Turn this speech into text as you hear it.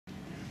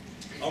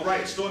All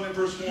right, starting at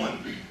verse 1.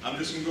 I'm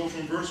just going to go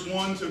from verse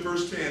 1 to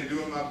verse 10,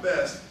 doing my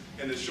best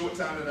in the short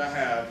time that I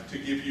have to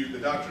give you the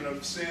doctrine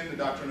of sin, the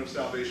doctrine of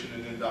salvation,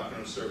 and then the doctrine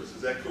of service.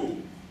 Is that cool?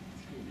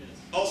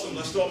 Awesome.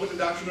 Let's start with the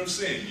doctrine of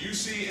sin. You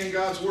see in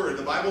God's word,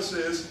 the Bible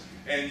says,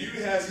 and you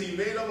has he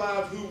made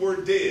alive who were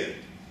dead.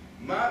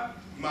 My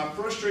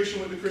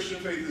frustration with the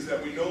Christian faith is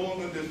that we no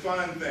longer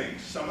define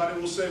things. Somebody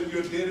will say we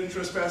are dead in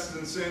trespasses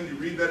and sin. You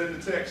read that in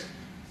the text.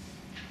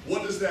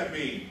 What does that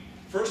mean?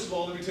 First of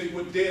all, let me tell you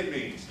what dead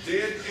means.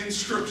 Dead in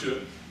Scripture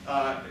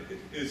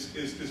is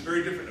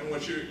very different than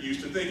what you're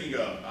used to thinking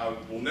of. I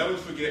will never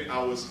forget,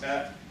 I was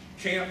at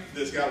camp,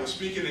 this guy was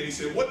speaking, and he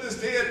said, what does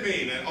dead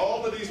mean? And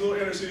all of these little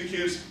inner city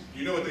kids,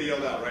 you know what they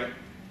yelled out, right?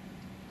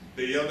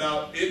 They yelled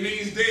out, it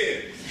means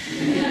dead.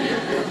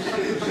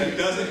 That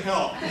doesn't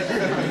help.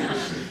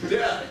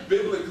 Death,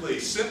 biblically,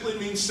 simply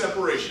means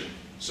separation.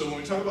 So when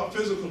we talk about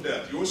physical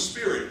death, your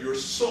spirit, your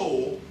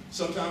soul,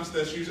 sometimes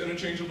that's used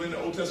interchangeably in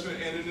the Old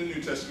Testament and in the New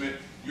Testament,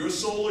 your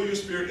soul or your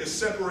spirit is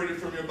separated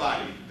from your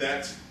body.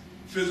 That's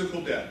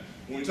physical death.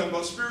 When we talk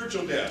about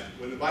spiritual death,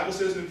 when the Bible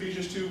says in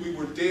Ephesians 2, we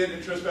were dead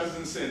in trespasses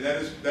and sin,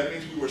 that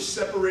means we were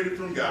separated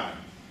from God.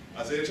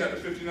 Isaiah chapter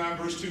 59,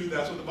 verse 2,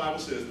 that's what the Bible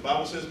says. The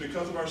Bible says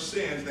because of our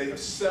sins, they have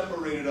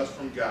separated us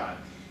from God.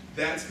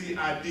 That's the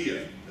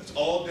idea. That's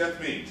all death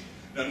means.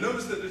 Now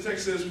notice that the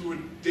text says we were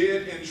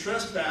dead in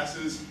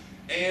trespasses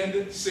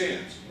and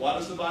sins. Why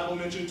does the Bible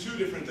mention two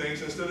different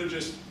things instead of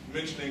just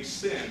mentioning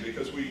sin?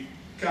 Because we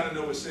kind of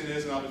know what sin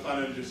is, and I'll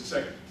define it in just a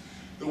second.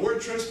 The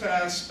word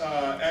trespass,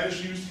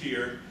 as used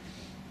here,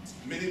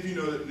 many of you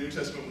know that the New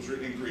Testament was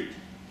written in Greek.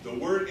 The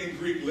word in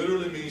Greek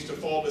literally means to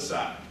fall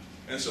beside.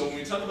 And so when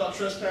we talk about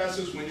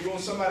trespasses, when you're on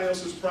somebody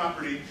else's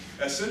property,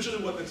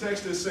 essentially what the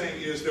text is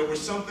saying is there was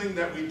something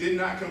that we did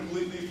not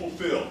completely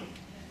fulfill.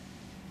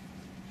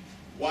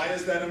 Why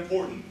is that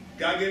important?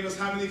 God gave us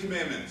how many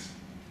commandments?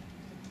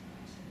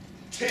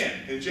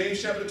 10. In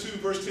James chapter 2,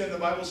 verse 10, the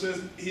Bible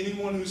says,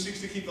 anyone who seeks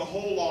to keep the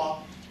whole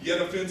law, yet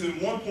offends in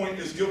one point,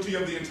 is guilty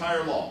of the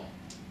entire law.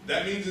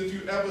 That means if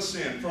you ever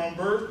sin from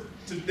birth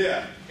to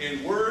death,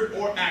 in word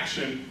or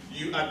action,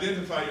 you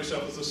identify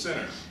yourself as a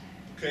sinner.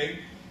 Okay?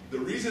 The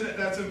reason that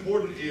that's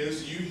important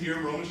is you hear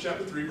Romans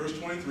chapter 3, verse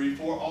 23,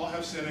 for all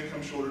have sinned and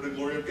come short of the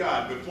glory of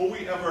God. Before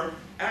we ever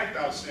act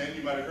out sin,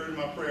 you might have heard in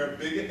my prayer,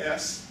 big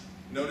S.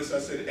 Notice I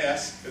said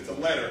S. It's a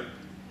letter.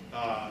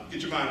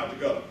 Get your mind out to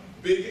go.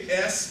 Big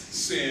S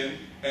sin,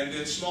 and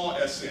then small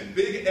s sin.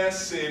 Big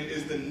S sin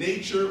is the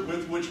nature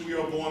with which we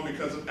are born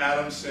because of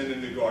Adam's sin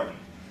in the garden.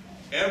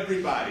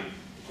 Everybody,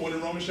 according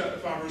to Romans chapter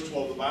 5, verse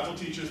 12, the Bible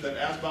teaches that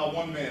as by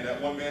one man,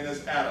 that one man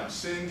is Adam,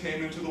 sin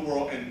came into the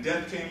world and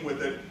death came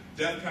with it.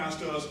 Death passed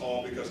to us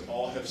all because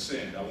all have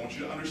sinned. I want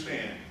you to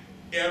understand,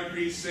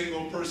 every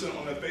single person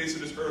on the face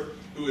of this earth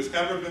who has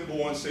ever been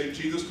born, save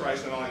Jesus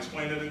Christ, and I'll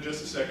explain it in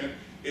just a second,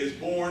 is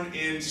born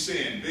in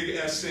sin. Big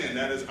S sin,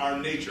 that is our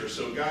nature.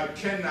 So God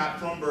cannot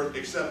from birth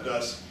accept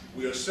us.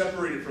 We are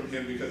separated from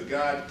him because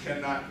God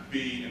cannot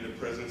be in the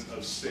presence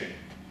of sin.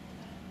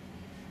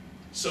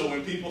 So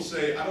when people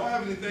say, I don't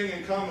have anything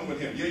in common with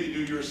him, yeah you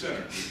do, you're a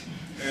sinner.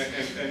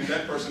 And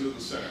that person is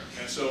a sinner.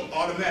 And so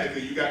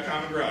automatically you got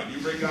common ground. You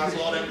break God's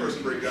law, that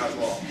person breaks God's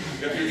law.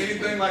 If you're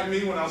anything like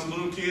me when I was a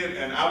little kid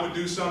and I would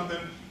do something,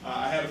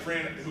 I had a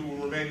friend who will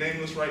remain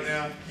nameless right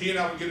now. He and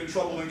I would get in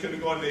trouble in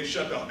kindergarten. They'd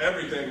shut down.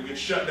 Everything would get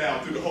shut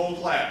down through the whole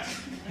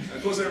class. And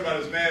of course everybody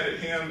was mad at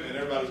him and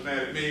everybody was mad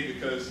at me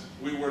because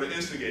we were the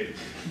instigators.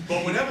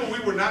 But whenever we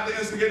were not the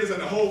instigators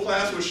and the whole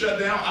class was shut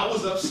down, I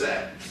was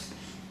upset.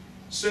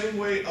 Same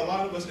way a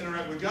lot of us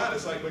interact with God.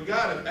 It's like, but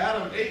God, if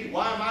Adam ate,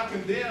 why am I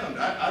condemned?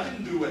 I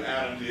didn't do what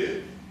Adam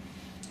did.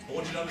 I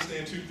want you to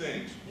understand two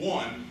things.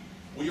 One,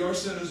 we are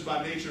sinners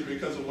by nature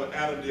because of what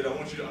Adam did. I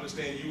want you to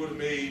understand you would have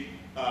made,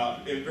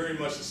 in very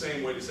much the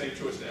same way, the same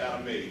choice that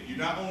Adam made. You're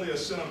not only a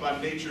sinner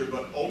by nature,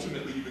 but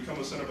ultimately you become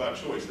a sinner by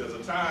choice. There's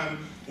a time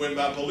when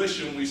by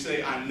volition we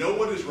say, I know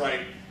what is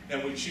right,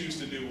 and we choose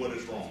to do what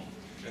is wrong.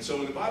 And so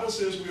when the Bible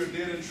says we are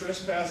dead in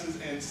trespasses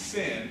and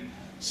sin,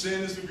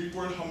 sin is the Greek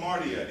word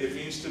hamartia. It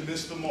means to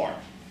miss the mark.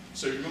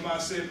 So remember I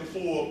said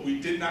before,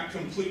 we did not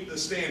complete the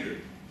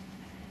standard.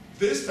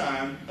 This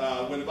time,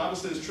 when the Bible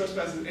says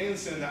trespasses and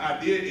sin, the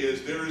idea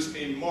is there is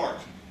a mark.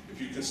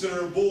 If you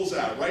consider a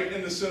bullseye, right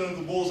in the center of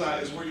the bullseye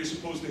is where you're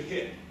supposed to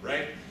hit,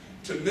 right?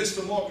 To miss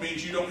the mark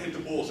means you don't hit the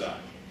bullseye.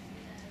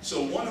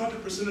 So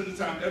 100% of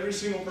the time, every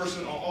single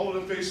person on all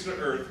of the face of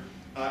the earth,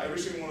 every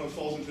single one of them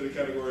falls into the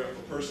category of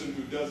a person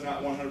who does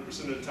not 100%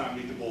 of the time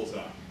meet the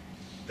bullseye.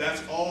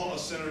 That's all a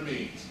sinner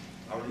means.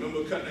 I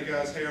remember cutting a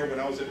guy's hair when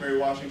I was at Mary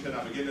Washington.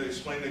 I began to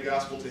explain the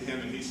gospel to him,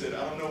 and he said,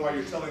 I don't know why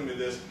you're telling me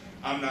this.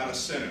 I'm not a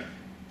sinner.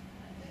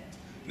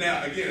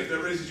 Now, again, if that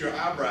raises your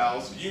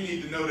eyebrows, you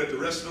need to know that the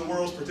rest of the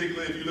world,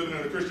 particularly if you're living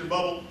in a Christian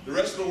bubble, the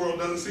rest of the world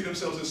doesn't see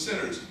themselves as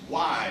sinners.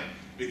 Why?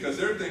 Because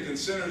they're thinking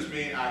sinners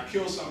mean I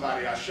killed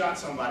somebody, I shot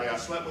somebody, I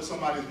slept with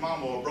somebody's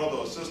mama or brother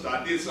or sister,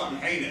 I did something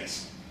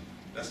heinous.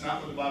 That's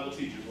not what the Bible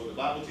teaches. What the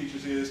Bible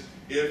teaches is,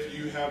 if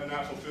you have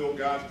not fulfilled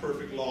God's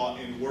perfect law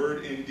in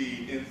word, in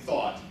deed, in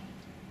thought,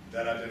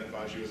 that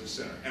identifies you as a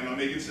sinner. Am I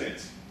making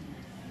sense?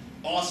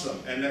 Awesome.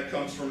 And that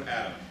comes from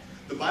Adam.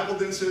 The Bible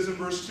then says in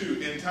verse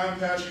 2, in time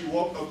past you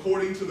walked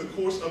according to the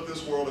course of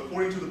this world,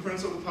 according to the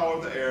prince of the power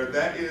of the air,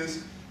 that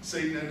is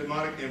Satan and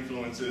demonic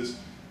influences,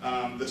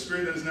 the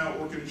spirit that is now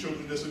working in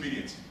children of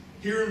disobedience.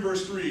 Here in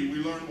verse 3, we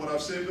learn what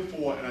I've said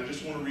before, and I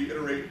just want to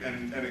reiterate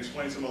and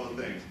explain some other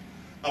things.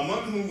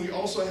 Among whom we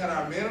also had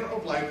our manner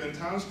of life in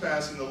times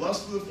past in the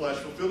lust of the flesh,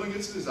 fulfilling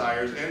its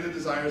desires and the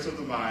desires of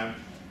the mind,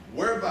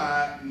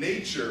 whereby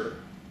nature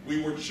we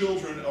were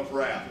children of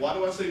wrath. Why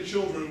do I say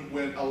children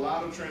when a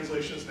lot of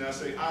translations now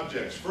say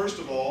objects? First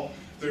of all,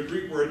 the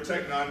Greek word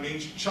teknon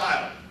means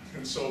child.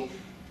 And so,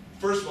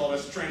 first of all,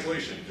 that's a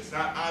translation. It's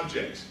not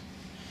objects.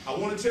 I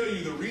want to tell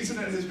you the reason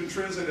that it has been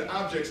translated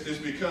objects is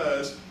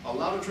because a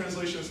lot of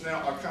translations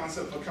now are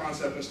concept for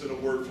concept instead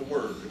of word for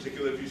word,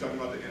 particularly if you're talking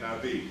about the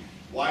NIV.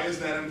 Why is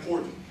that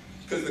important?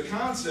 Because the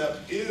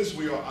concept is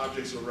we are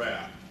objects of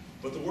wrath,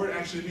 but the word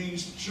actually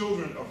means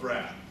children of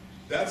wrath.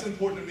 That's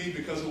important to me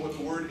because of what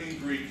the word in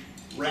Greek,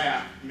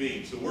 wrath,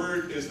 means. The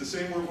word is the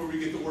same word where we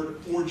get the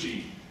word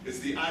orgy. It's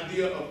the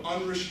idea of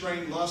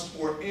unrestrained lust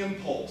or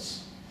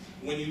impulse.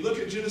 When you look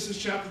at Genesis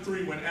chapter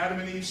 3, when Adam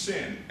and Eve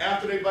sinned,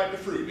 after they bite the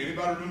fruit,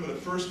 anybody remember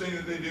the first thing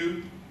that they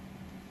do?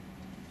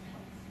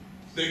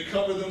 They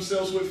cover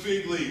themselves with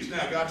fig leaves.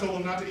 Now, God told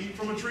them not to eat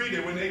from a tree. They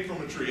went and ate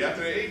from a tree.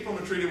 After they ate from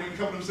a tree, they went and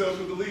covered themselves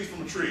with the leaves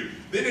from a tree.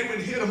 Then they went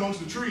and hid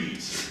amongst the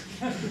trees.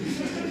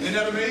 Isn't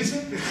that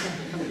amazing?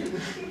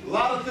 A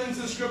lot of things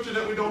in Scripture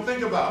that we don't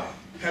think about.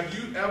 Have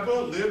you ever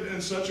lived in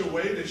such a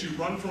way that you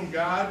run from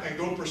God and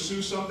go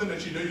pursue something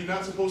that you know you're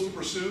not supposed to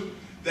pursue?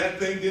 That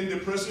thing then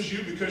depresses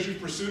you because you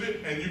pursued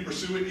it, and you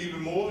pursue it even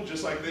more,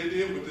 just like they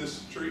did with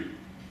this tree.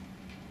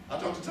 I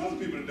talked to tons of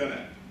people that have done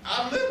that.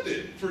 I've lived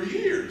it for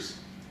years.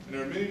 And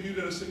there are many of you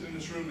that are sitting in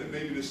this room that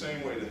may be the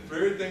same way. The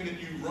very thing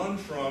that you run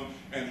from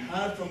and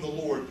hide from the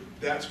Lord,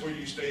 that's where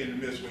you stay in the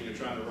midst when you're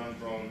trying to run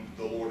from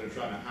the Lord and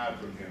trying to hide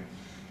from Him.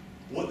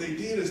 What they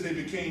did is they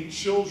became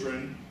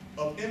children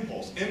of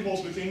impulse.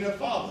 Impulse became their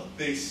father.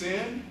 They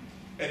sinned,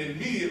 and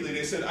immediately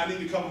they said, I need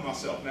to cover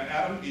myself. Now,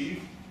 Adam, Eve,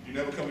 you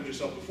never covered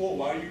yourself before.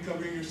 Why are you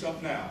covering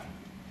yourself now?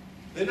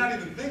 They're not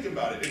even thinking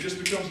about it. It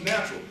just becomes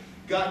natural.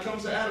 God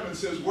comes to Adam and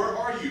says, where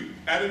are you?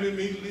 Adam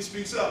immediately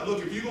speaks up.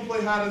 Look, if you're going to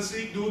play hide and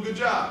seek, do a good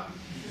job.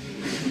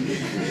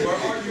 Where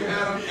are you,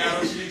 Adam?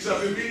 Adam speaks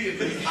up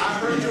immediately. I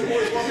heard your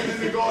voice walking in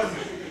the garden.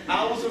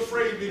 I was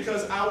afraid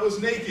because I was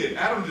naked.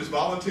 Adam just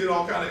volunteered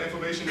all kind of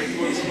information that he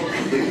wasn't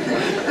supposed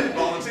to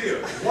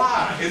volunteer.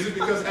 Why? Is it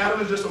because Adam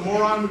is just a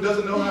moron who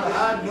doesn't know how to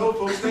hide? No,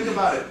 folks, think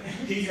about it.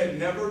 He had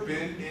never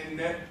been in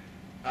that.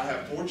 I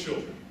have 4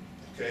 children,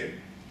 okay?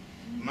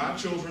 My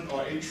children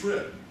are a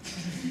trip.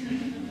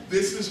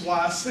 This is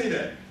why I say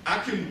that. I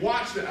can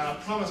watch them, and I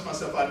promise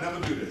myself I'd never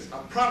do this. I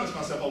promise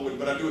myself I wouldn't,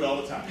 but I do it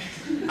all the time.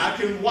 I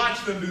can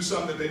watch them do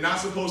something they're not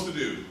supposed to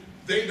do.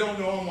 They don't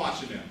know I'm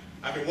watching them.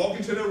 I can walk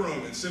into their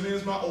room, and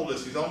Simeon's my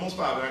oldest. He's almost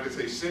 5, and I can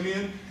say,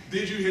 Simeon,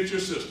 did you hit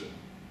your sister?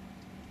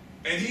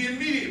 And he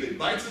immediately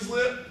bites his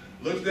lip,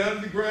 looks down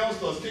at the ground,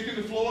 starts kicking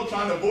the floor,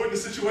 trying to avoid the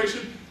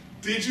situation.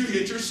 Did you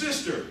hit your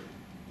sister?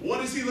 What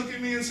does he look at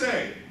me and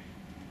say?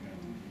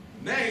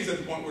 Now he's at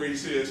the point where he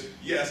says,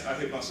 yes, I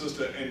hit my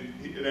sister, and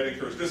that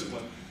encouraged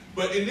discipline.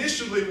 But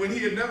initially, when he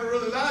had never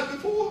really lied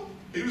before,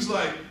 he was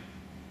like,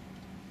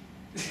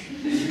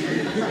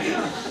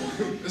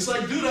 it's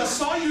like, dude, I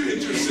saw you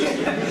hit your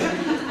sister.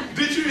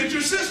 Did you hit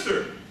your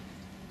sister?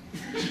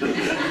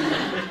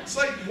 It's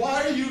like,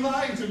 why are you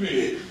lying to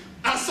me?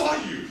 I saw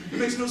you. It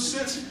makes no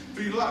sense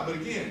for you to lie. But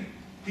again,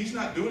 he's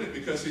not doing it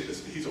because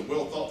he's a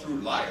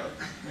well-thought-through liar.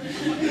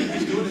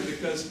 He's doing it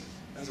because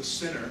as a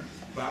sinner,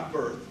 by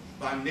birth,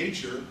 by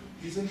nature,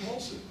 he's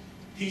impulsive.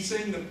 He's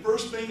saying the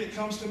first thing that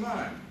comes to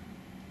mind.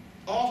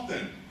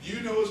 Often, you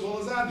know as well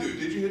as I do,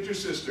 did you hit your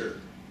sister?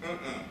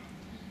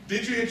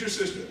 Did you hit your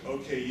sister?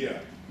 Okay, yeah.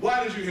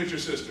 Why did you hit your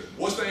sister?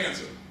 What's the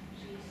answer?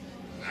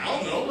 I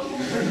don't know.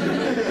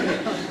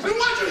 Then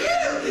why'd you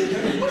hit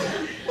her?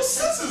 What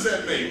sense does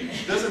that make?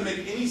 Doesn't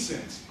make any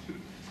sense.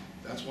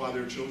 That's why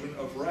they're children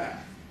of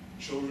wrath,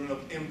 children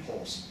of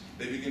impulse.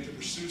 They begin to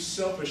pursue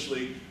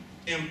selfishly,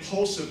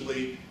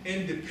 impulsively,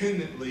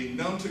 independently,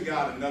 numb to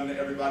God and numb to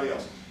everybody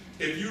else.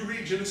 If you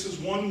read Genesis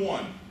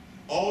 1:1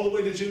 all the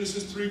way to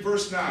Genesis 3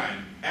 verse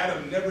 9,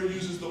 Adam never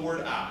uses the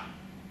word I.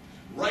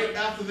 Right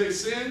after they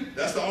sin,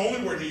 that's the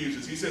only word he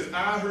uses. He says,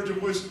 I heard your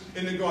voice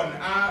in the garden.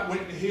 I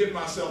went and hid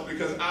myself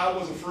because I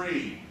was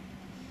afraid.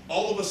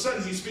 All of a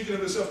sudden, he's speaking of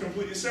himself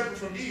completely separate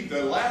from Eve.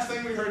 The last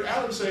thing we heard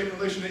Adam say in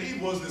relation to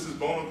Eve was, this is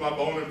bone of my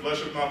bone and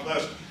flesh of my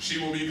flesh. She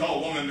will be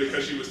called woman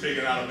because she was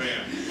taken out of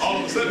man. All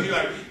of a sudden, he's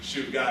like,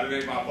 shoot, God, it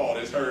ain't my fault.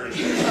 It's hers.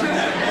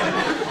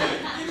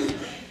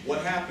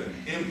 What happened?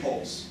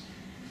 Impulse.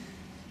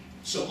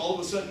 So all of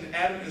a sudden,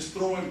 Adam is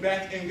throwing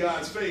back in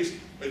God's face,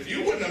 if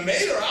you wouldn't have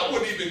made her, I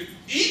wouldn't even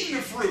eaten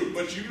the fruit.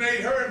 But you made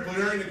her and put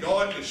her in the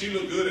garden, and she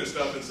looked good and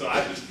stuff. And so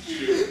I just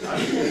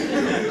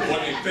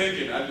wasn't even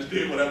thinking. I just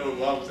did whatever it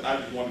was. I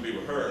just wanted to be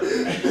with her.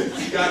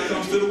 God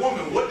comes to the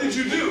woman. What did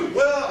you do?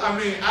 Well, I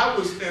mean, I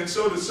was, and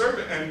so the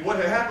serpent, and what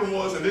had happened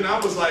was, and then I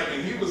was like,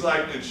 and he was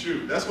like, and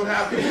shoot, that's what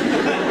happened.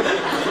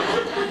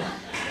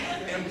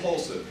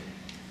 repulsive.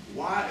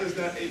 Why is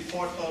that a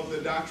part of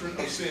the doctrine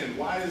of sin?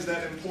 Why is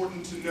that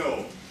important to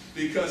know?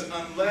 Because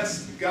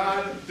unless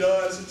God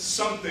does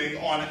something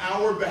on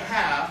our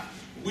behalf,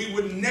 we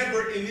would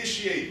never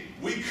initiate.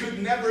 We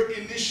could never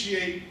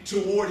initiate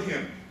toward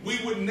him. We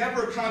would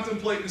never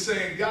contemplate and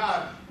saying,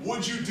 God,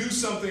 would you do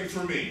something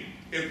for me?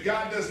 If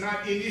God does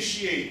not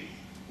initiate,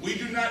 we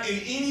do not in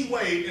any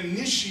way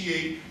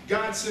initiate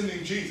God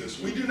sending Jesus.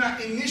 We do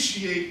not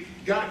initiate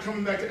God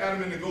coming back to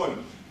Adam in the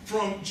garden.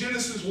 From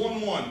Genesis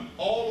 1:1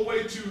 all the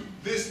way to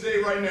this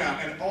day right now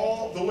and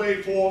all the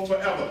way for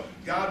forever,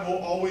 God will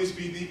always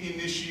be the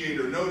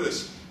initiator.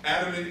 Notice,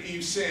 Adam and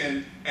Eve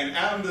sinned, and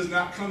Adam does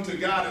not come to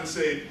God and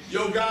say,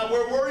 yo, God,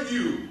 where were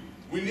you?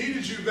 We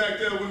needed you back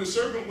there when the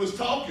serpent was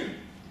talking.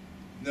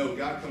 No,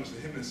 God comes to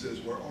him and says,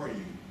 where are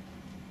you?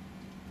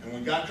 And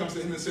when God comes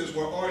to him and says,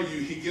 where are you?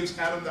 He gives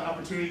Adam the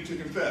opportunity to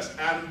confess.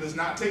 Adam does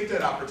not take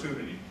that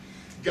opportunity.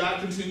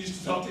 God continues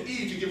to talk to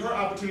Eve to give her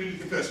opportunity to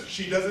confess.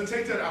 She doesn't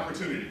take that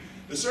opportunity.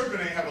 The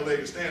serpent ain't have a leg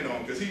to stand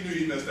on because he knew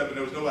he messed up and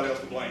there was nobody else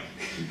to blame.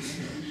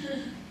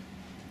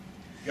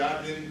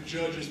 God then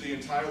judges the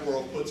entire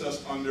world, puts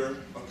us under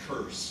a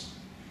curse.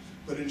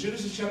 But in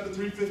Genesis chapter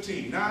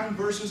 3:15, 9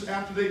 verses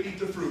after they eat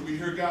the fruit, we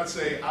hear God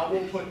say, I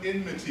will put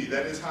enmity,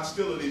 that is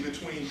hostility,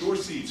 between your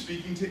seed,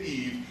 speaking to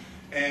Eve,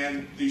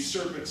 and the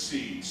serpent's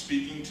seed,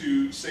 speaking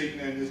to Satan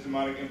and his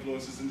demonic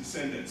influences and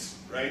descendants,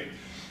 right?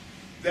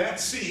 That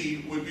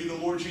seed would be the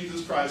Lord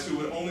Jesus Christ, who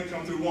would only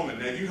come through woman.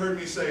 Now, you heard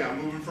me say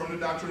I'm moving from the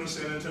doctrine of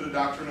sin into the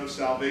doctrine of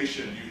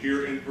salvation. You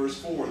hear in verse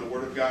 4, the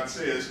Word of God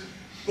says,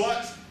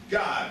 but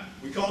God,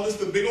 we call this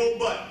the big old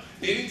but.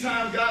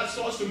 Anytime God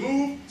starts to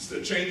move,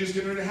 the change is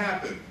going to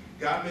happen.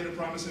 God made a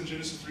promise in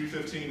Genesis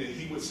 3:15 that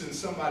he would send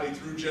somebody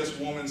through just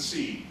woman's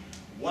seed.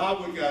 Why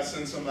would God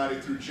send somebody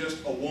through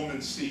just a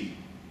woman's seed?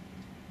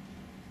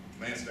 I'm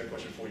going to answer that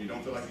question for you.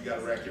 Don't feel like you got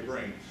to rack your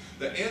brain.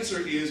 The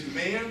answer is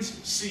man's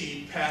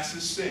seed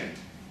passes sin.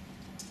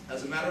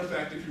 As a matter of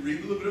fact, if you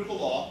read the Levitical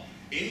law,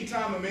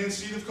 anytime a man's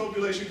seed of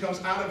copulation comes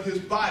out of his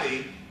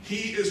body,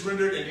 he is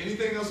rendered, and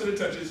anything else that it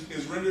touches,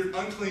 is rendered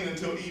unclean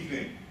until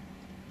evening.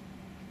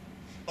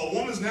 A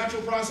woman's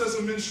natural process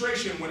of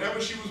menstruation,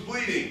 whenever she was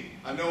bleeding,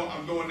 I know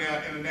I'm going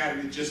now in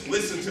anatomy, just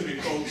listen to me,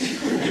 folks.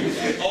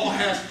 It all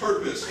has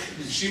purpose.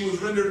 She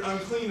was rendered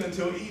unclean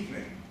until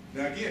evening.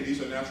 Now again,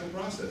 these are natural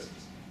processes.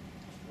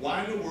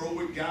 Why in the world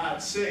would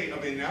God say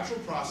of a natural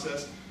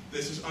process,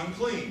 this is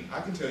unclean?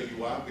 I can tell you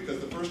why. Because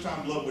the first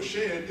time blood was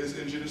shed is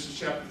in Genesis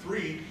chapter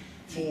 3,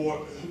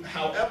 for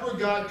however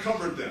God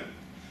covered them.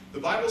 The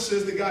Bible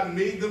says that God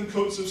made them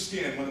coats of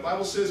skin. When the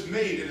Bible says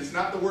made, it is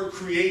not the word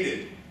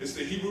created. It's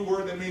the Hebrew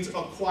word that means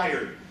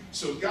acquired.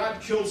 So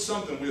God killed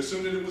something. We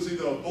assume that it was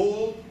either a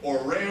bull or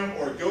a ram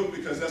or a goat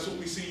because that's what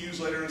we see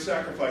used later in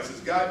sacrifices.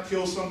 God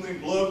killed something.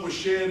 Blood was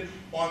shed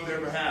on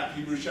their behalf.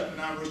 Hebrews chapter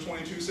 9 verse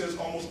 22 says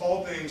almost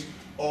all things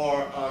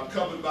are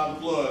covered by the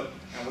blood,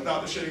 and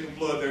without the shedding of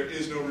blood there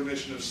is no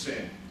remission of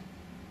sin.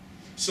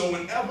 So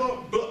whenever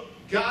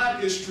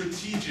God is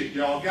strategic,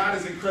 y'all, God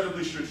is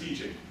incredibly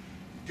strategic.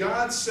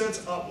 God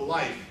sets up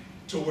life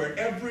to where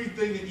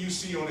everything that you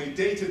see on a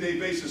day-to-day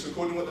basis,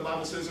 according to what the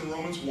Bible says in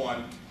Romans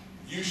 1,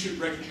 you should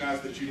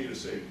recognize that you need a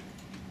Savior.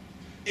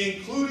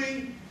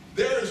 Including,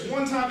 there is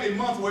one time a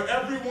month where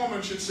every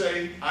woman should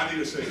say, I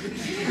need a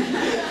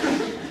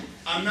Savior.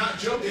 I'm not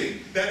joking.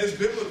 That is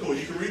biblical.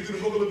 You can read through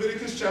the book of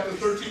Leviticus chapter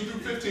 13 through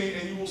 15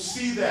 and you will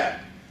see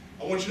that.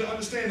 I want you to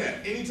understand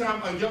that.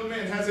 Anytime a young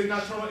man has a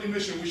nocturnal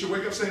emission, we should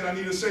wake up saying, I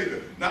need a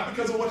Savior. Not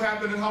because of what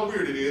happened and how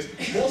weird it is.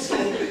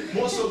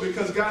 More so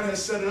because God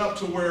has set it up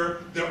to where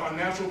there are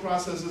natural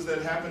processes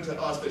that happen to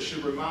us that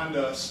should remind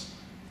us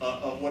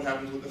of what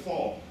happens with the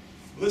fall.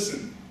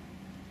 Listen,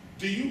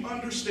 do you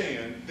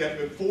understand that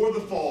before the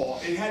fall,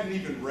 it hadn't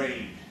even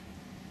rained?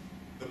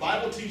 The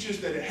Bible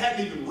teaches that it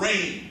hadn't even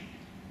rained.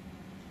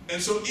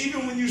 And so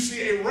even when you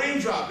see a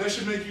raindrop, that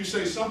should make you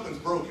say something's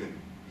broken.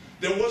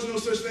 There was no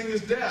such thing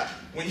as death.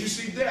 When you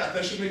see death,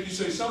 that should make you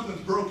say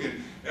something's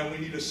broken and we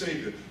need a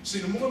Savior. See,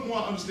 the more and more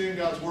I understand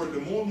God's Word,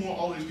 the more and more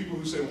all these people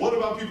who say, what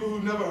about people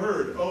who've never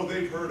heard? Oh,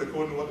 they've heard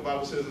according to what the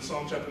Bible says in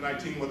Psalm chapter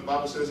 19, what the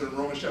Bible says in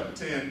Romans chapter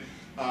 10,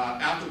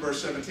 after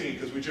verse 17,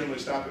 because we generally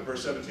stop at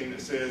verse 17.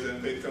 It says,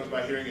 and faith comes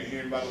by hearing and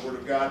hearing by the Word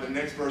of God. The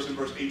next verse in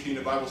verse 18,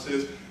 the Bible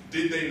says,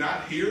 did they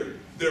not hear?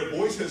 Their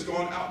voice has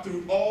gone out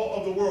through all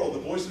of the world. The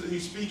voice that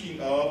he's speaking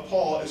of,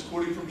 Paul, is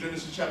quoting from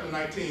Genesis chapter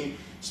 19,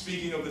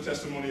 speaking of the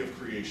testimony of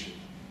creation.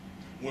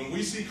 When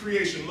we see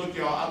creation, look,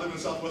 y'all, I live in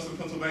southwestern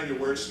Pennsylvania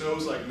where it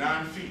snows like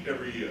 9 feet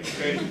every year,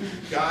 okay?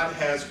 God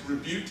has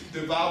rebuked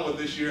devour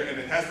this year, and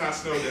it has not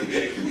snowed that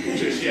big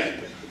just yet.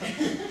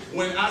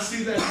 When I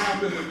see that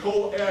happen, the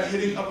cold air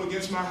hitting up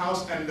against my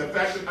house, and the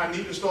fact that I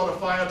need to start a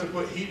fire to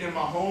put heat in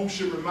my home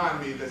should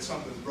remind me that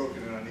something's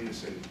broken and I need a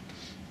Savior.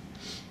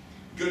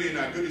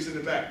 Goody's in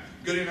the back.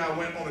 Goody and I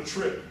went on a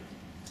trip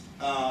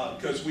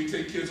because we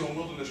take kids on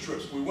wilderness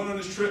trips. We went on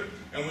this trip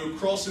and we were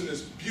crossing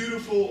this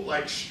beautiful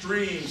like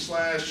stream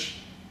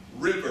 /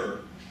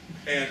 river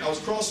And I was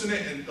crossing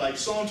it, and like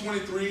Psalm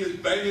 23 is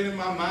banging in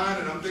my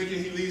mind, and I'm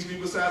thinking he leads me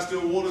beside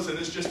still waters, and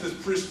it's just this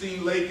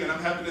pristine lake, and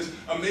I'm having this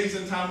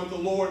amazing time with the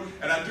Lord,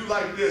 and I do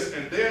like this,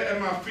 and there at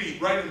my feet,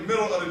 right in the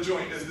middle of the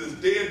joint, is this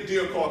dead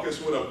deer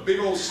carcass with a big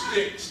old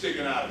stick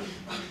sticking out of it.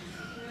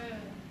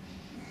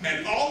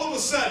 And all of a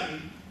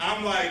sudden,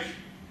 I'm like,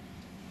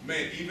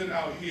 man, even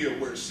out here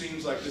where it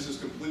seems like this is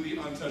completely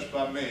untouched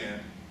by man,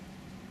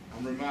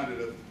 I'm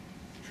reminded of the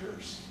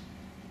curse.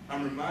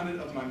 I'm reminded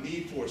of my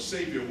need for a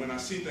Savior when I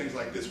see things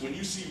like this. When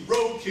you see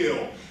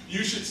roadkill,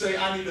 you should say,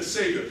 I need a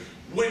Savior.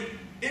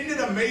 Isn't it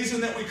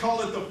amazing that we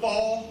call it the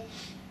fall?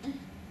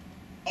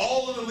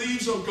 All of the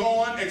leaves are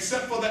gone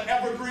except for the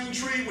evergreen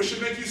tree, which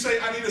should make you say,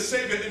 I need a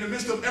Savior. In the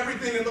midst of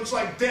everything that looks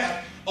like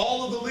death,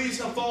 all of the leaves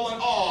have fallen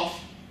off.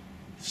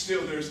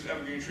 Still, there's an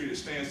evergreen tree that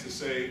stands to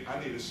say,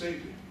 I need a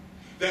Savior.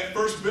 That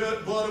first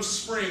bud of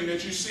spring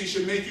that you see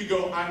should make you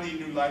go, I need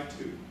new life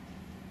too.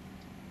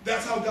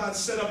 That's how God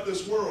set up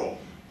this world.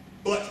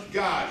 But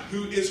God,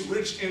 who is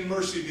rich in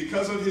mercy,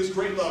 because of his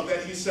great love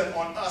that he set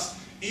on us,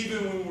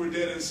 even when we were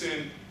dead in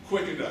sin,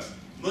 quickened us.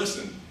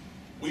 Listen,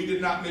 we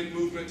did not make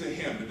movement to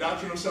him. The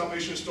doctrine of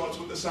salvation starts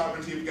with the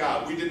sovereignty of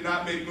God. We did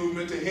not make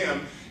movement to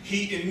him.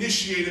 He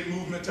initiated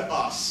movement to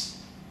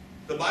us.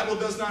 The Bible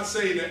does not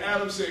say that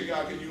Adam said,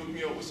 God, can you hook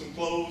me up with some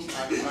clothes?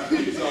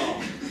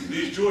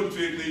 These Jordan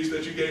fig leaves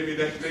that you gave me,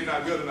 they're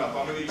not good enough.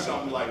 I'm going to need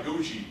something like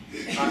Gucci.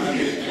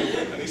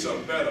 I need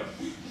something better.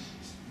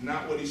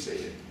 Not what he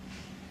said.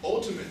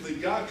 Ultimately,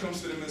 God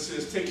comes to them and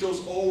says, take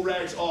those old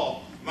rags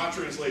off. My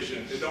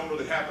translation, it don't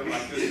really happen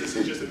like this. This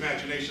is just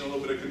imagination, a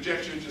little bit of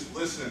conjecture. Just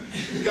listen.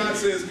 God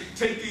says,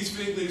 take these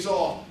fig leaves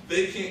off.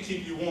 They can't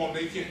keep you warm.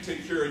 They can't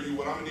take care of you.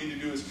 What I'm going to need to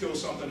do is kill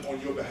something on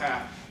your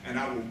behalf, and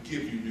I will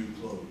give you new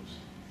clothes.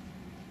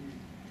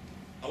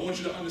 I want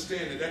you to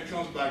understand that that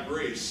comes by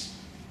grace.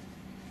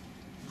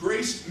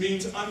 Grace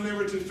means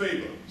unmerited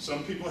favor.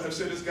 Some people have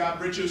said it's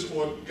God's riches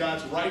or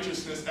God's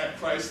righteousness at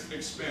Christ's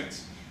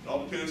expense. It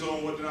all depends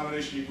on what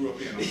denomination you grew up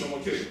in. I'm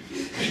somewhat kidding.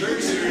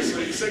 Very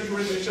seriously, 2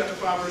 Corinthians chapter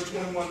 5, verse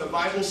 21, the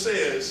Bible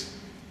says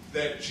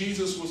that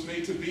Jesus was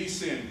made to be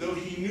sin, though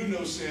he knew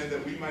no sin,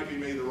 that we might be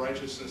made the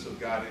righteousness of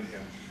God in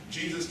him.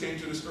 Jesus came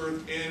to this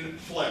earth in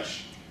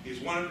flesh. He's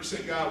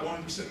 100% God,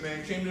 100%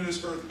 man, came to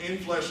this earth in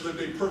flesh,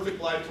 lived a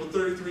perfect life for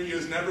 33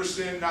 years, never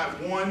sinned,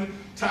 not one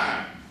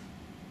time.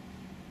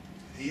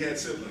 He had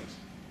siblings.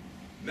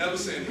 Never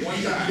sinned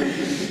one time.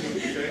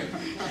 Okay?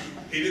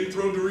 He didn't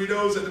throw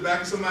Doritos at the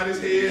back of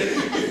somebody's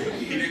head.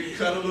 He didn't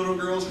cut a little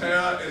girl's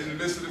hair in the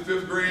midst of the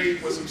 5th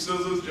grade with some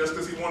scissors just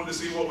because he wanted to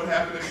see what would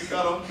happen if he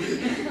cut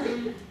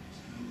them.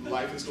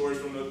 Life and stories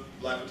from the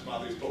life of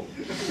Timothy's Pope.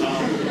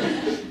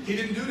 He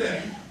didn't do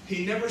that.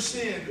 He never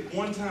sinned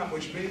one time,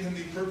 which made him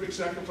the perfect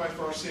sacrifice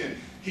for our sin.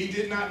 He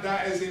did not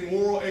die as a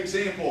moral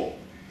example.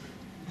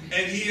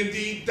 And he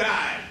indeed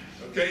died.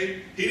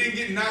 Okay? He didn't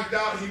get knocked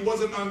out. He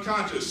wasn't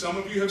unconscious. Some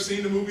of you have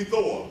seen the movie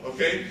Thor.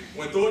 Okay?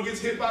 When Thor gets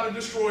hit by the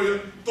destroyer,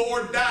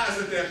 Thor dies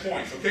at that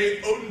point.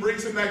 Okay? Odin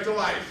brings him back to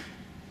life.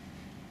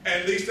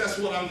 At least that's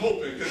what I'm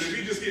hoping. Because if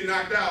he just get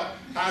knocked out,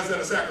 how's that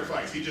a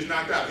sacrifice? He just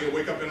knocked out. He'll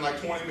wake up in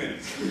like 20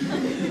 minutes.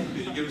 Then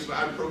you give him some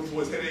ibuprofen for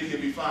his headache, he'll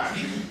be fine.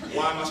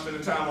 Why am I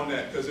spending time on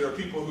that? Because there are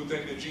people who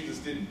think that Jesus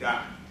didn't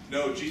die.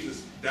 No,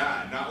 Jesus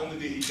died. Not only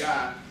did he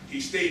die,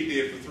 he stayed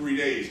dead for 3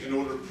 days in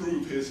order to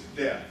prove his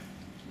death.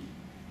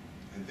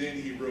 And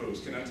then he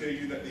rose. Can I tell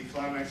you that the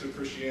climax of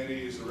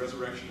Christianity is the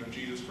resurrection of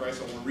Jesus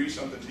Christ? I want to read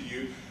something to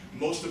you.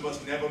 Most of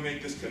us never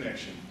make this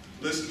connection.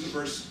 Listen to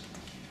verse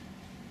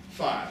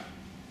 5.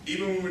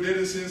 Even when we're dead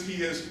in sins, he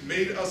has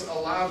made us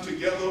alive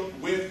together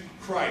with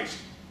Christ.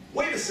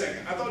 Wait a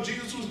second. I thought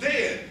Jesus was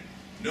dead.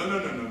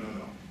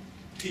 No.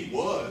 He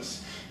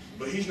was,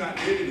 but he's not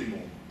dead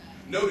anymore.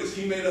 Notice,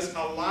 he made us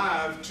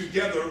alive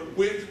together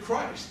with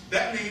Christ.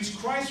 That means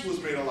Christ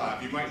was made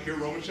alive. You might hear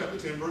Romans chapter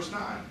 10, verse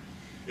 9.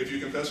 If you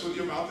confess with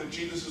your mouth that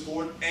Jesus is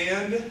Lord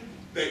and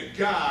that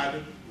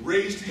God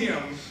raised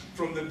him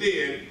from the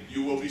dead,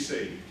 you will be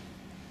saved.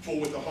 For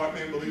with the heart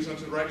man believes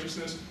unto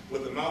righteousness,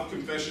 with the mouth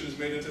confession is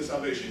made unto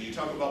salvation. You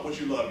talk about what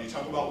you love. You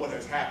talk about what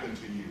has happened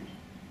to you.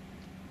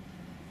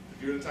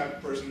 If you're the type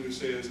of person who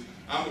says,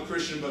 I'm a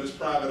Christian, but it's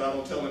private, I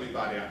don't tell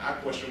anybody, I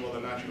question whether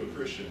or not you're a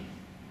Christian.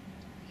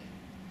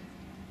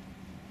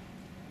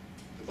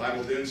 The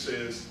Bible then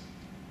says,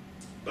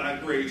 by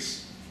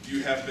grace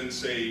you have been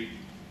saved,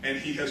 and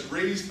he has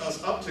raised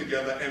us up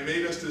together and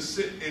made us to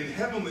sit in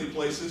heavenly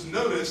places.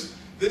 Notice,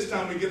 this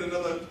time we get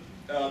another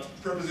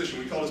preposition.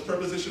 We call this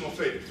prepositional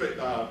faith.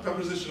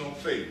 Prepositional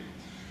faith.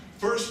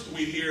 First,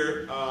 we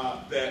hear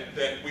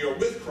that we are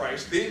with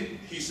Christ. Then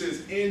he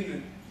says,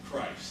 in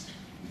Christ.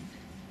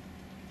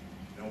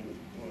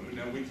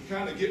 Now we can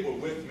kind of get what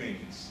with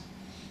means.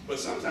 But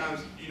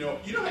sometimes, you know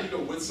how you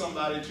go with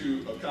somebody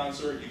to a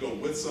concert, you go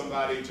with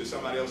somebody to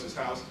somebody else's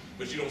house,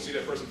 but you don't see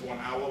that person for an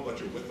hour, but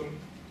you're with them?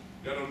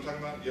 You know what I'm talking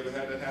about? You ever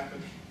had that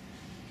happen?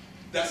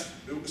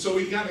 So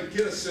we got to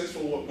get a sense for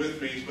what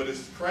with means, but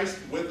is Christ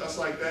with us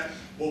like that?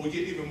 Well, we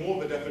get even more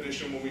of a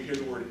definition when we hear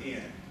the word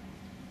in.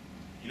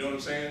 You know what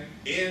I'm saying?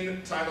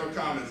 In Tyler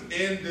Commons,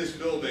 in this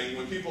building,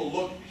 when people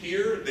look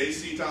here, they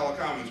see Tyler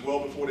Commons well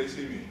before they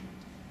see me.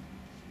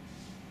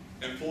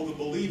 And for the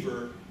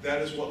believer,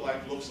 that is what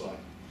life looks like.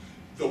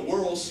 The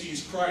world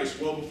sees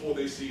Christ well before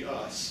they see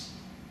us.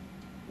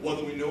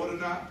 Whether we know it or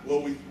not,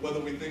 whether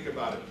we think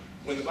about it.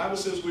 When the Bible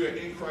says we are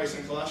in Christ,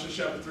 in Colossians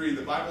chapter 3,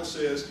 the Bible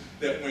says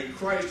that when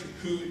Christ,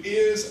 who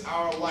is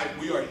our life,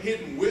 we are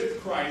hidden with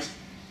Christ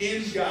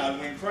in God.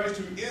 When Christ,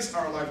 who is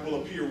our life,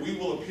 will appear, we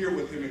will appear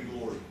with him in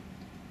glory.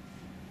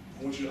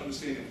 I want you to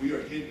understand that we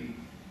are hidden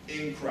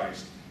in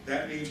Christ.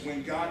 That means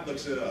when God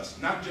looks at us,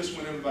 not just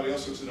when everybody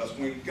else looks at us,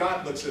 when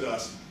God looks at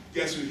us,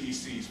 guess who he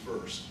sees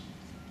first?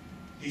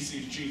 He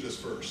sees Jesus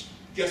first.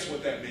 Guess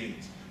what that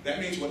means? That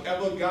means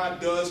whatever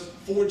God does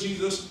for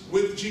Jesus,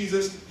 with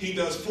Jesus, he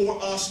does for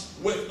us,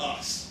 with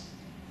us.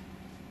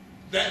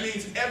 That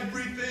means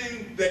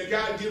everything that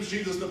God gives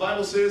Jesus, the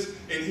Bible says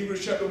in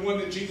Hebrews chapter 1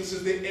 that Jesus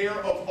is the heir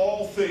of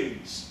all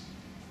things.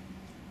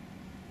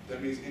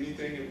 That means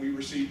anything that we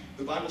receive.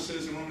 The Bible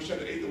says in Romans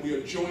chapter 8 that we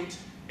are joint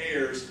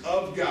heirs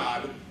of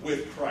God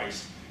with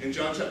Christ. In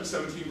John chapter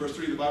 17 verse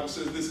 3 the Bible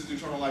says this is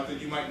eternal life, that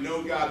you might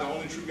know God, the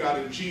only true God,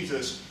 and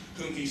Jesus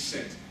whom he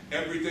sent.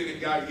 Everything that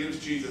God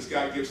gives Jesus,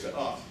 God gives to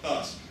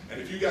us.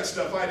 And if you got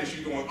stuffitis,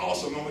 you're going,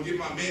 awesome, I'm going to get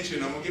my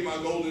mansion, I'm going to get my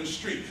golden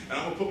street, and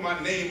I'm going to put my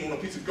name on a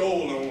piece of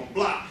gold and on a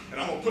block, and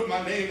I'm going to put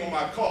my name on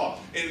my car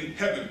in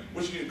heaven.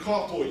 What you need a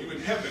car for? You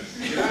in heaven.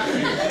 Get out of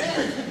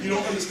here. You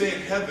don't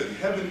understand heaven.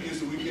 Heaven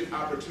is that we get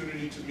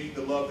opportunity to meet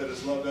the love that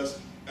has loved us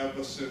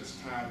ever since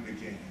time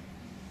began.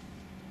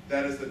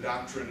 That is the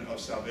doctrine of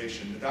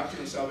salvation. The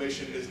doctrine of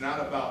salvation is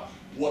not about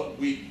what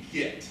we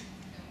get.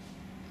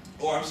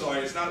 Or I'm sorry,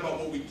 it's not about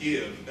what we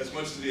give as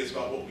much as it is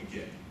about what we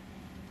get.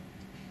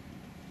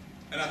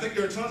 And I think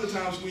there are tons of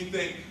times we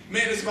think,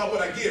 man, it's about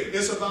what I give.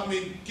 It's about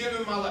me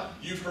giving my life.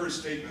 You've heard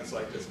statements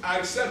like this. I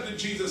accepted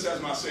Jesus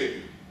as my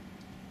Savior.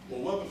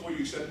 Well, before you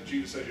accepted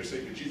Jesus as your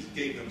Savior, Jesus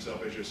gave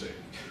himself as your Savior.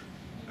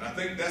 And I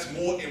think that's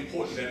more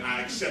important than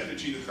I accepted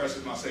Jesus Christ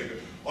as my Savior.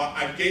 Or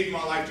I gave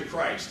my life to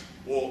Christ.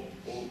 Well,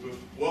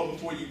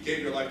 before you gave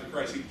your life to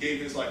Christ, he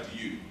gave his life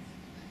to you.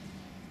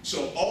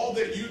 So all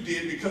that you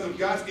did because of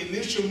God's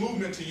initial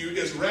movement to you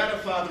is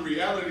ratify the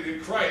reality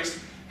that Christ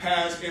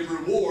has a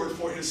reward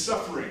for his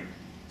suffering.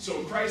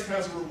 So Christ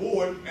has a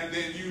reward, and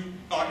then you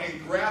are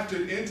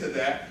engrafted into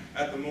that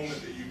at the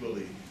moment that you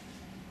believe.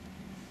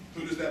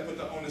 Who does that put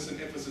the onus and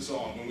emphasis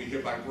on when we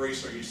hear by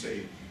grace are you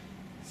saved?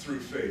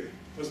 Through faith.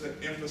 Puts the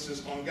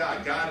emphasis on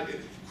God.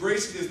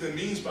 Grace is the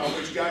means by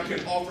which God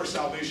can offer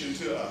salvation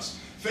to us.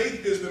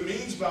 Faith is the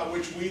means by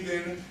which we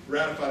then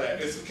ratify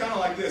that. It's kind of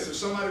like this. If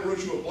somebody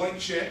wrote you a blank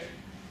check,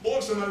 or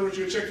if somebody wrote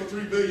you a check for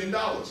 $3 billion,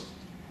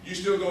 you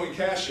still go and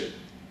cash it.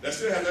 That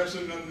still has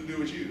absolutely nothing to do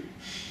with you.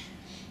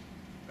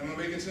 Am I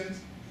making sense?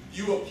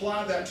 You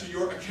apply that to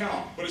your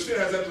account, but it still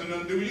has absolutely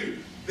nothing to do with you.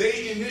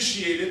 They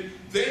initiated,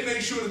 they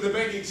made sure that the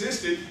bank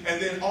existed,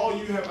 and then all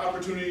you have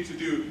opportunity to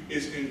do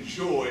is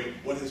enjoy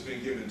what has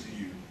been given to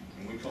you.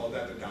 And we call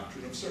that the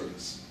doctrine of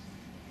service.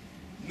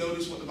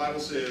 Notice what the Bible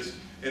says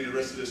in the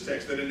rest of this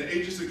text, that in the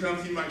ages to come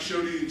he might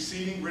show the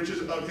exceeding riches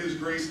of his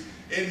grace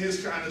in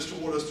his kindness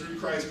toward us through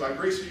Christ. By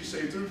grace are you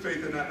saved through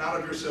faith, and not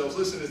of yourselves.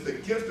 Listen, it's the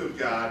gift of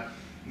God,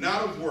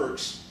 not of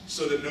works,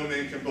 so that no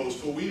man can boast.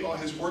 For we are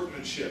his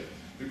workmanship.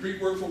 The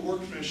Greek word for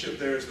workmanship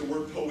there is the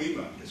word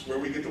poema. It's where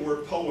we get the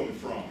word poem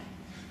from.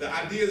 The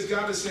idea is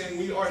God is saying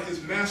we are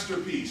his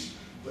masterpiece.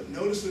 But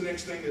notice the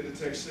next thing that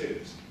the text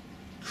says.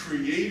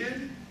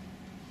 Created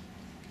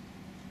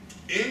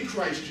in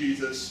Christ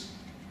Jesus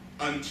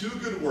unto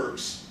good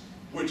works,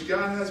 which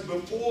God has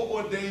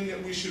before ordained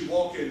that we should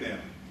walk in them.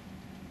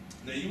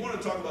 Now you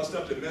want to talk about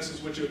stuff that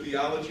messes with your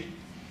theology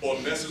or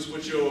messes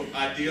with your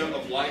idea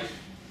of life?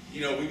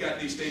 You know, we got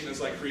these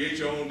statements like create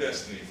your own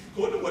destiny.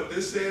 According to what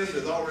this says,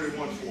 there's already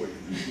one for you.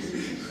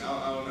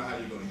 I don't know how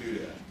you're going to do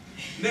that.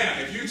 Now,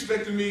 if you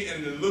expected me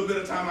in the little bit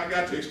of time I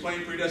got to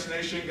explain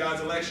predestination,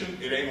 God's election,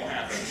 it ain't going to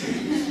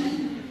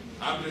happen.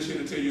 I'm just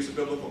going to tell you it's a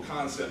biblical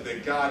concept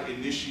that God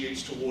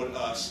initiates toward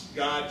us.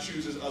 God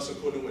chooses us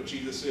according to what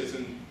Jesus says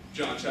in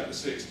John chapter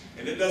 6.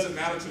 And it doesn't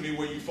matter to me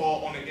where you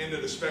fall on the end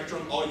of the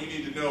spectrum. All you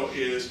need to know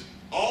is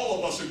all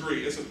of us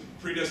agree it's a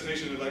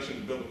predestination and election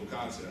is a biblical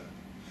concept.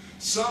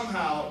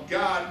 Somehow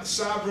God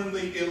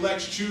sovereignly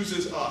elects,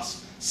 chooses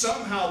us.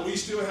 Somehow we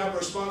still have a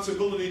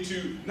responsibility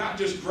to not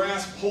just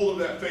grasp hold of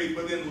that faith,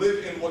 but then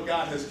live in what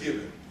God has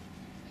given.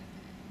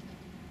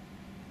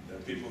 There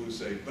are people who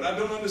say, but I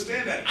don't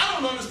understand that. I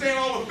don't understand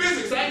all the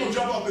physics. I ain't going to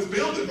jump off this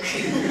building.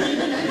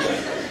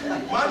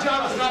 My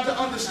job is not to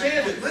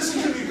understand it.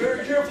 Listen to me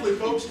very carefully,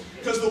 folks,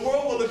 because the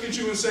world will look at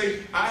you and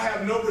say, I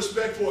have no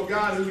respect for a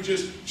God who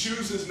just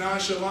chooses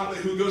nonchalantly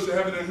who goes to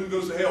heaven and who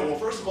goes to hell. Well,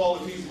 first of all,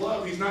 if he's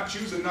love, he's not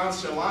choosing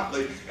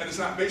nonchalantly, and it's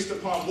not based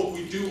upon what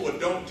we do or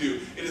don't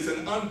do. It is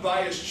an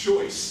unbiased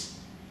choice.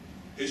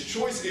 His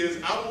choice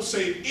is, I will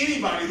save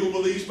anybody who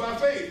believes by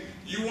faith.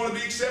 You want to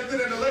be accepted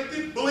and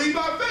elected? Believe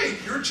by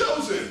faith. You're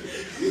chosen.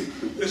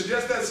 It's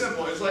just that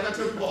simple. It's like I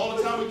tell people all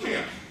the time with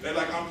camp. They're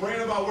like, I'm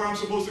praying about where I'm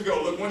supposed to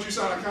go. Look, once you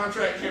sign a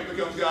contract, camp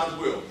becomes God's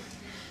will.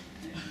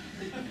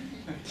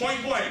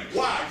 Point blank.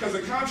 Why? Because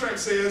the contract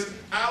says,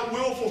 I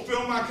will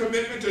fulfill my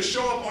commitment to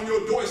show up on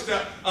your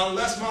doorstep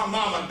unless my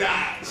mama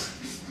dies.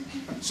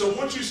 So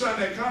once you sign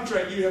that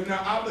contract, you have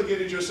now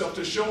obligated yourself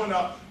to showing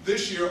up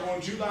this year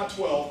on July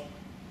 12th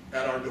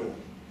at our door.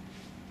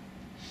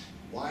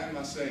 Why am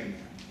I saying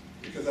that?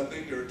 Because I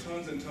think there are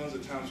tons and tons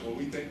of times where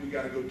we think we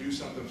got to go do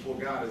something for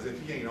God as if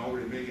he ain't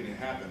already making it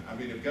happen. I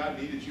mean, if God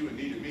needed you and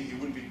needed me, he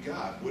wouldn't be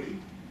God, would he?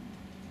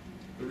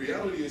 The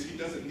reality is he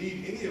doesn't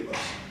need any of us.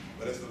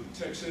 But as the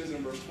text says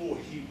in verse 4,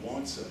 he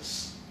wants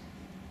us.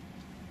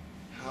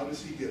 How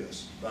does he get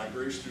us? By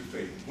grace through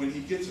faith. When he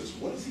gets us,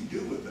 what does he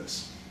do with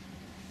us?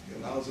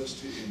 He allows us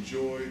to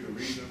enjoy the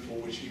reason for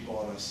which he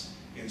bought us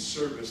in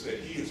service that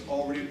he has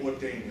already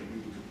ordained that we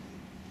would complete.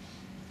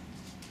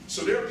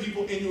 So there are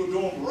people in your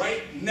dorm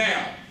right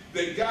now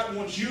that God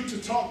wants you to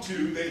talk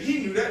to, that he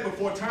knew that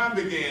before time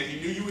began. He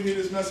knew you would hear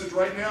this message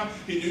right now.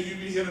 He knew you'd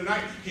be here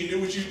tonight. He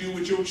knew what you do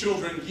with your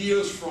children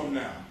years from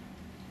now.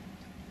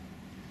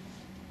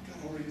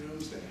 God already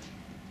knows that.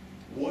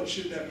 What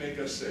should that make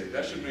us say?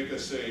 That should make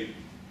us say,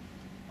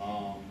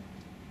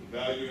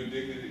 value and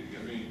dignity.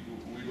 I mean,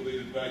 we believe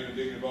in the value and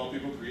dignity of all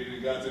people created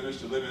in God's image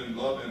to live in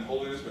love and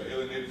holiness, but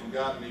alienated from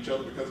God and each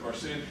other because of our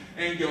sin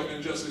and guilt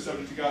and justly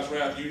subject to God's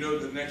wrath. You know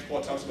the next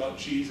part talks about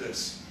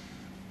Jesus.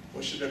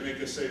 What should that make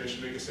us say? That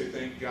should make us say,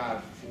 thank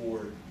God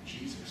for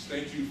Jesus.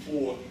 Thank you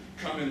for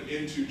coming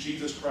into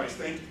Jesus Christ.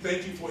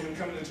 Thank you for him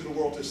coming into the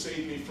world to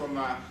save me from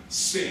my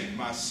sin,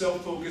 my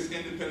self-focused,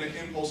 independent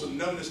impulse of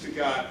numbness to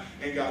God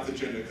and God's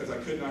agenda, because I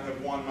could not have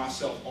won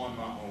myself on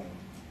my own.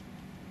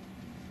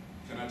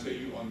 Can I tell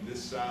you, on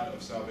this side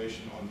of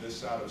salvation, on this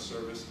side of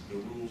service, the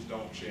rules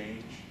don't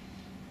change.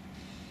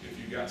 If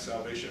you got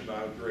salvation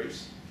by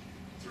grace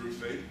through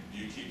faith,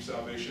 you keep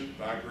salvation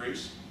by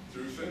grace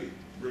through faith.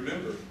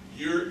 Remember,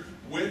 you're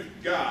with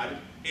God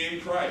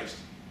in Christ.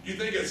 You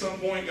think at some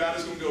point God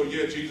is going to go,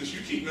 yeah, Jesus,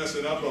 you keep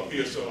messing up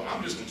here, so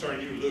I'm just going to turn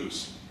you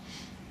loose.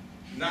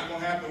 Not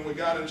going to happen with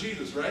God and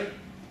Jesus, right?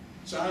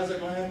 So how's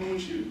that going to happen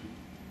with you?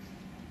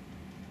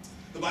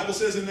 The Bible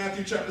says in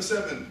Matthew chapter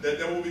 7 that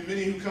there will be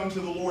many who come to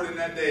the Lord in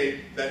that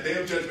day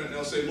of judgment, and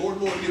they'll say, Lord,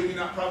 Lord, did we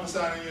not prophesy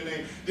in your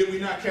name? Did we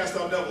not cast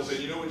out devils? And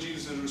you know what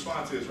Jesus'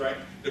 response is, right?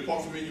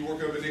 Depart from me, you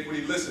worker of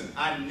iniquity. Listen,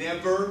 I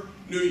never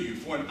knew you.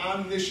 For an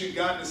omniscient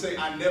God to say,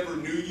 I never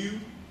knew you,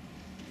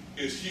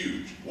 is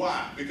huge.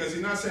 Why? Because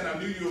he's not saying I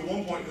knew you at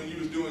one point when you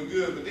was doing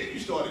good, but then you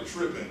started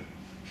tripping.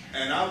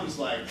 And I was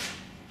like,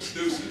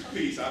 deuces,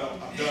 peace, I'm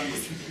done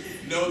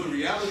with you. No, the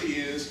reality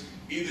is,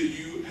 either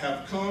you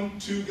have come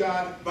to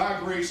God by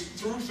grace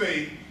through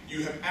faith,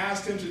 you have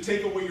asked him to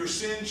take away your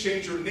sin,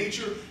 change your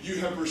nature, you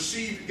have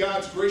received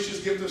God's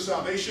gracious gift of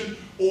salvation,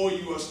 or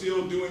you are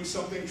still doing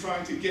something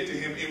trying to get to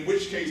him, in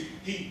which case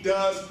he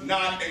does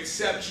not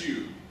accept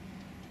you.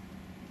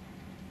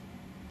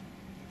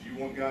 If you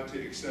want God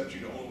to accept you,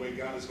 the only way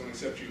God is going to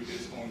accept you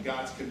is on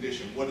God's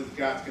condition. What is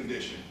God's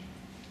condition?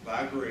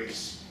 By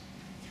grace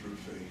through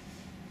faith.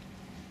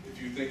 If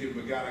you're thinking,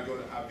 but God, I go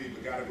to IB,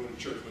 but God, I go to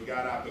church, but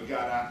God,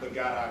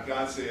 I,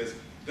 God says, it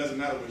doesn't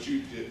matter what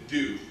you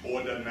do,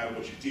 or it doesn't matter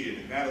what you did.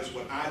 It matters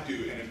what I do,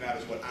 and it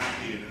matters what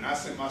I did. And I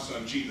sent my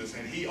son Jesus,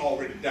 and he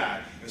already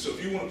died. And so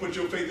if you want to put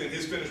your faith in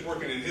his finished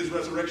work and in his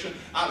resurrection,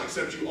 I'll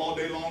accept you all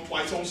day long,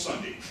 twice on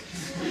Sunday.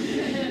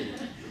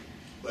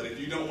 But if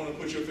you don't want to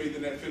put your faith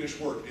in that finished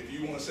work, if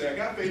you want to say, I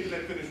got faith in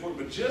that finished work,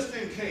 but just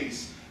in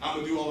case I'm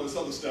going to do all this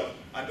other stuff,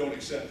 I don't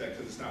accept that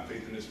because it's not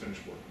faith in this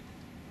finished work.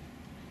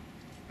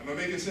 Am I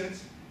making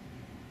sense?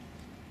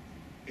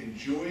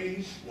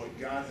 Enjoying what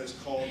God has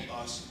called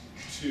us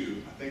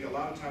to. I think a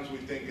lot of times we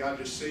think God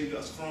just saved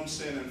us from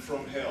sin and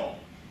from hell.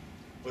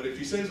 But if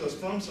he saves us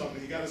from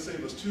something, he got to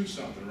save us to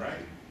something,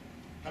 right?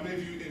 How many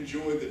of you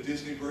enjoyed the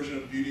Disney version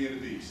of Beauty and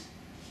the Beast?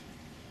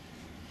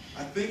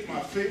 I think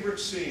my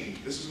favorite scene,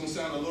 this is going to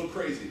sound a little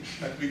crazy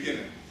at the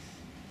beginning,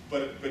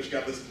 but you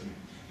got to listen to me.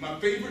 My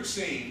favorite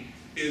scene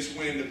is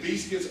when the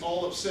Beast gets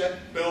all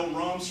upset, Belle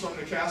runs from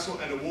the castle,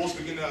 and the wolves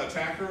begin to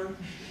attack her.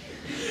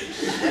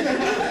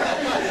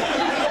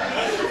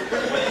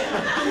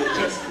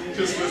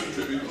 just listen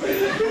to me,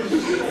 please.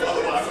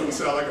 Otherwise, it would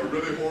sound like a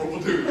really horrible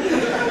dude.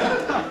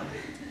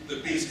 The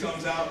Beast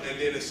comes out and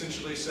then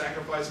essentially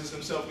sacrifices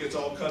himself, gets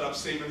all cut up,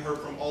 saving her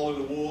from all of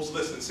the wolves.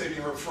 Listen,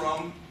 saving her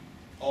from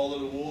all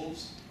of the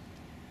wolves.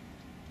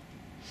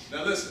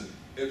 Now listen,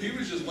 if he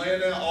was just laying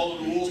there, all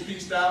of the wolves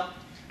pieced out,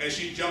 and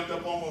she jumped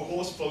up on her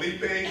horse,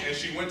 Felipe, and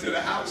she went to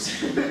the house.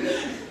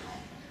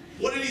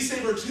 What did he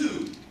save her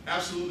to?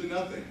 Absolutely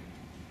nothing.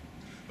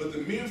 But the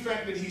mere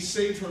fact that he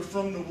saved her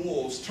from the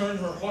wolves turned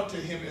her heart to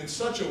him in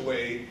such a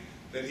way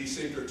that he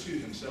saved her to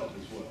himself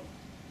as well.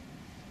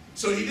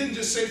 So he didn't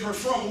just save her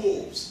from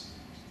wolves.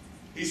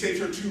 He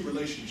saved her to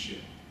relationship.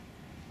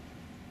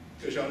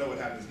 Because y'all know what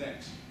happens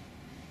next.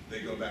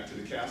 They go back to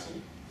the castle.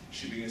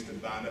 She begins to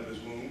bind up his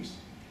wounds.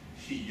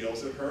 He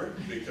yells at her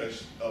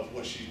because of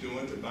what she's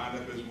doing to bind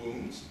up his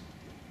wounds.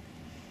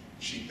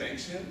 She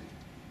thanks him.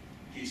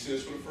 He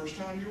says for the first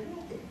time, you're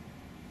welcome.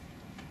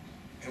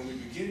 And we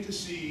begin to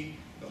see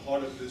the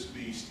heart of this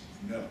beast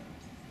melt.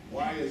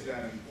 Why is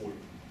that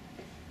important?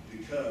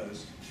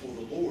 Because for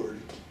the Lord,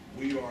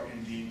 we are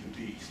indeed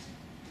the beast.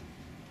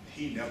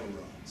 He never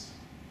runs.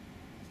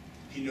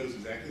 He knows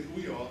exactly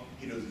who we are.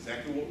 He knows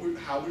exactly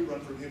how we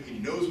run from him. He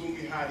knows when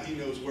we hide. He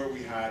knows where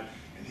we hide.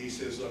 And he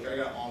says, look, I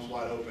got arms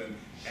wide open,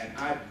 and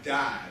I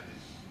died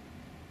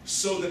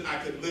so that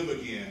I could live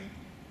again,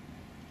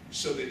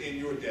 so that in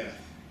your death,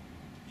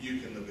 you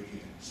can live again.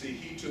 See,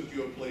 he took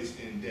your place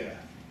in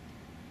death,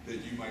 that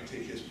you might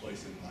take his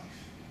place in life.